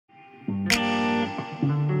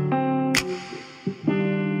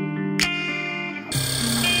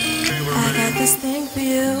this thing for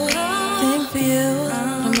you,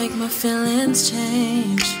 to make my feelings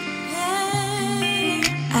change.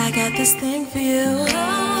 I got this thing for you,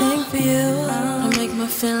 to make my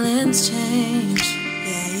feelings change.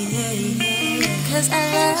 Cause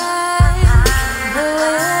I like the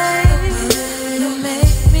way you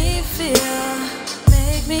make me feel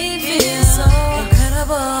so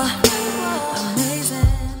incredible, amazing.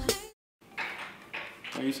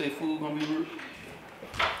 When you say food gonna be rude?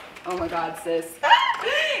 Oh my God, sis.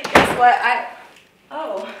 Guess what?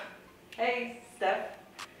 Oh, hey, Steph.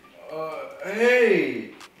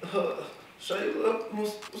 Hey, Shayla,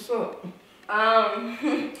 what's up?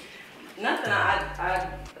 Nothing. I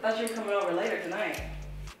thought you were coming over later tonight.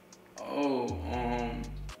 Oh,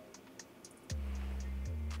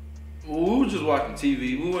 well, we were just watching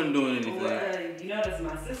TV. We weren't doing anything. Well, you know this is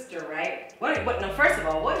my sister, right? What? No, first of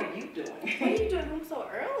all, what are you doing? What are you doing home so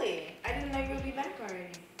early? I didn't know you would be back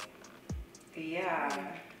already. Yeah.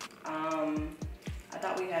 I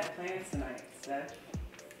thought we had plans tonight, Steph.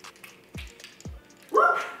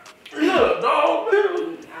 Yeah, dog,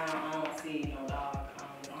 man. I don't see no dog.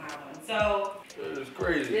 We don't have one. So. It's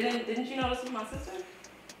crazy. Didn't you know this was my sister?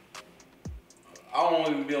 I don't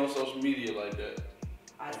even be on social media like that.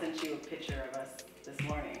 I sent you a picture of us this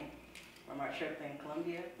morning from our trip in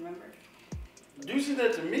Colombia, remember? You sent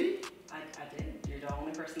that to me? I did. You're the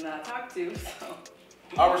only person that I talked to, so.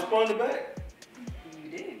 I responded back. You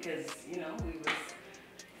did, because, you know, we was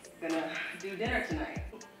gonna do dinner tonight.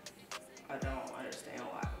 I don't understand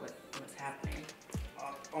what's happening.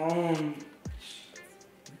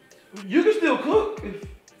 You can still cook if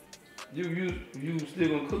you still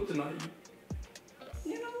gonna cook tonight.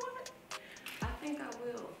 You know what? I think I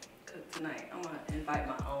will cook tonight. I'm gonna invite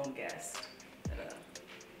my own guest.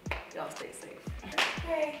 Y'all stay safe.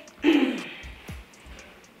 Hey.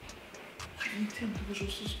 You tell me what's your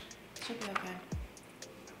sister? She'll be okay.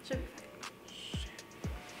 She'll be fine.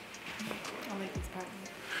 I'll make this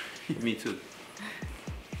partner. Me too.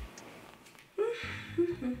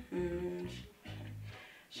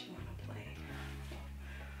 She wanna play.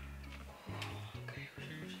 Okay, who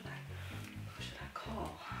should I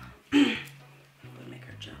call? Would make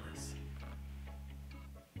her jealous.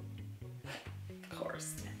 Of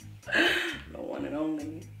course. The one and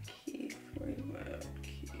only Keith. Where you at,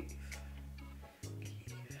 Keith?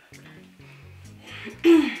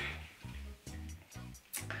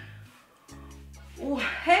 Ooh,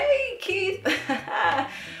 hey, Keith.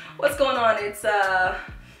 What's going on? It's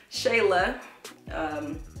Shayla,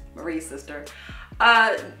 Marie's sister.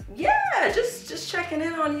 Yeah, just checking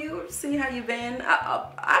in on you, see how you've been.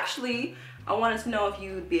 Actually, I wanted to know if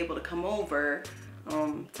you'd be able to come over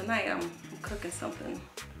tonight. I'm cooking something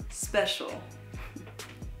special.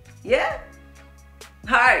 Yeah?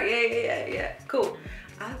 All right, yeah. Cool.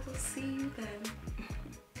 I will see you then.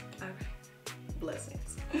 All right.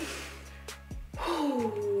 Blessings.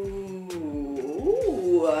 Ooh,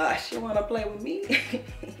 she wanna play with me. Play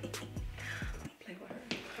with her.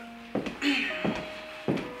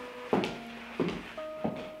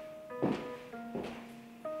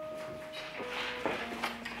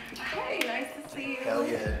 Hey, nice to see you. Hell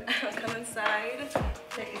yeah. Come inside.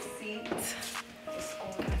 Take a seat.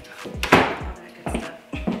 All that good stuff.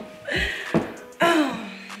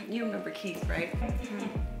 You remember Keith, right?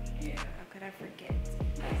 Yeah. How could I forget?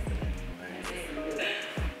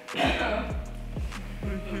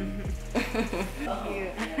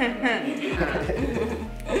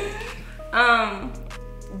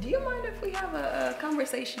 Do you mind if we have a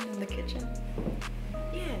conversation in the kitchen?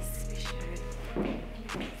 Yes, we should.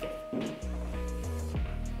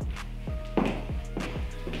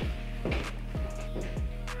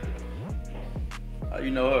 How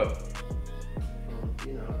you know her?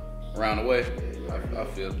 You know. Around the way? I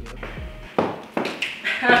feel.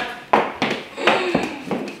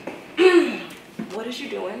 What is you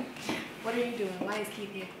doing? What are you doing? Why is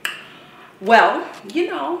Keith here? Well, you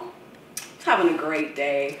know, having a great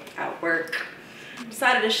day at work.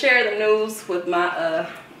 Decided to share the news with my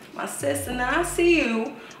sis, and then I see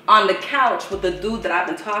you on the couch with the dude that I've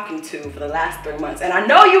been talking to for the last 3 months, and I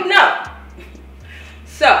know you know.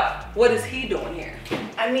 So, what is he doing here?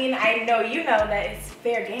 I mean, I know you know that it's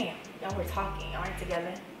fair game. Y'all were talking, aren't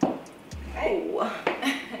together? Right? Oh.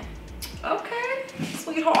 Okay,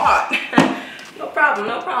 sweetheart. No problem.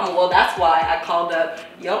 Well, that's why I called up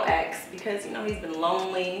your ex, because you know he's been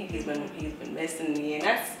lonely, he's been missing me, and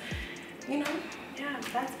that's, you know. Yeah,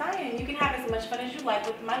 that's fine. You can have as much fun as you like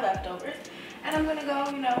with my leftovers, and I'm gonna go,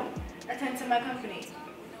 you know, attend to my company.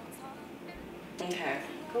 Okay.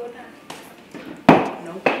 Cool with that?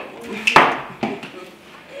 No.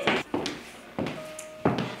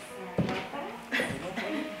 Sorry about that.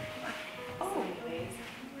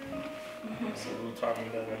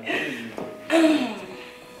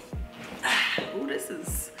 this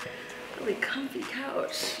is really comfy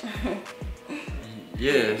couch.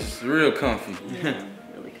 Yes, real comfy. Yeah,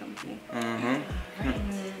 really comfy.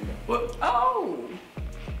 What? Oh,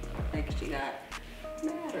 I think she got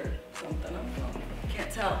mad or something. I don't know.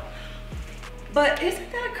 Can't tell. But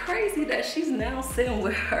isn't that crazy that she's now sitting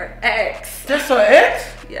with her ex? That's her ex?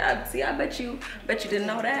 Yeah, see, I bet you didn't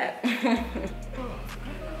know that.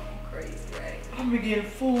 Crazy, right? I've been getting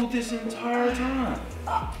fooled this entire time.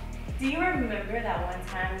 Do you remember that one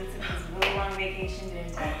time we took this really long vacation,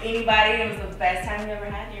 didn't tell anybody? It was the best time we ever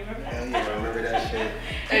had. Do you remember that? Hell yeah, remember that shit.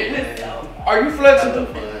 Hey, It was so fun. are you flexible?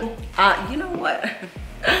 Fun. You know what?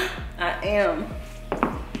 I am.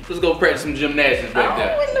 Let's go practice some gymnastics back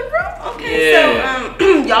there. Oh, in the room? Okay, Yeah. so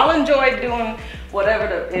y'all enjoyed doing whatever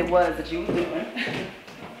it was that you was doing.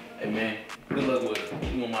 Hey man, good luck with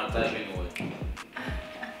it. You want my type anyway.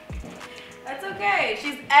 That's okay.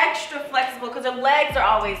 She's extra flexible because her legs are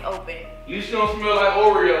always open. You just don't smell like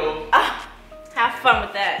Oreos. Have fun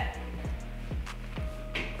with that.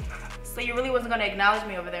 So you really wasn't gonna acknowledge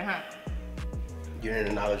me over there, huh? You didn't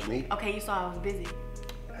acknowledge me. Okay, you saw I was busy.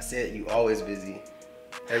 I said you always busy.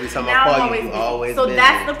 Every time Now I I'm call always you, you busy. always So busy.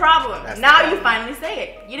 that's the problem. That's the Now problem. you finally say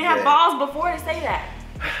it. You didn't have Yeah. balls before to say that.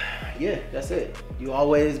 Yeah, that's it. You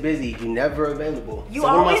always busy. You never available. You so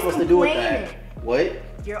what am I always supposed to do with that? complaining. What?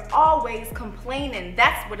 You're always complaining.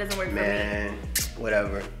 That's what doesn't work for me. Man,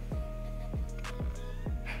 whatever.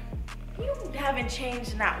 You haven't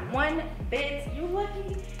changed not one bit. You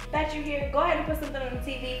lucky that you're here. Go ahead and put something on the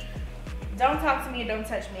TV. Don't talk to me and don't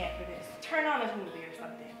touch me after this. Turn on this movie or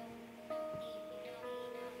something.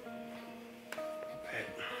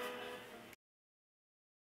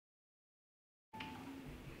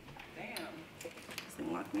 Damn. This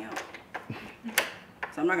thing locked me out.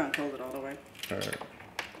 So I'm not gonna close it all the way. Alright.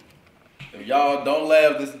 If y'all don't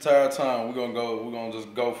laugh this entire time, we're gonna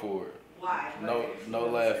just go for it. Why? No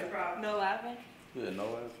laughing. No laughing? Yeah, no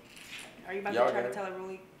laughing. Are you about Y'all to try got to it. tell a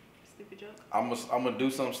really stupid joke? I'm gonna do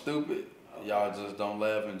something stupid. Y'all just don't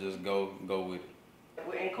laugh and just go with it.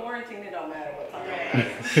 We're in quarantine, it don't matter what time.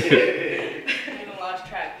 You even lost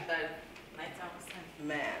track. You thought nighttime was 10.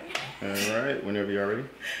 Man. Alright, whenever you're ready.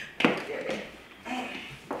 Okay.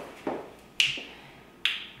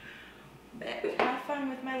 Bet. Have fun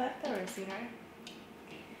with my leftovers, sweetheart.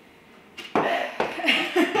 I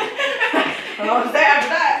don't know what to say after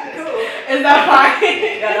that. Cool. Is that fine?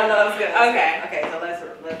 Yeah, no, that was good. Okay. Okay, so let's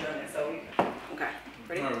run it. So we, okay.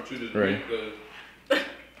 Ready? Remember what you just Right. because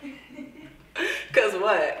Cause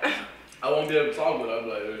what? I won't be able to talk, but I'll be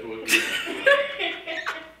like, that's what you do.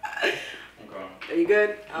 Okay. Are you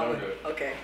good? I'm good. Okay.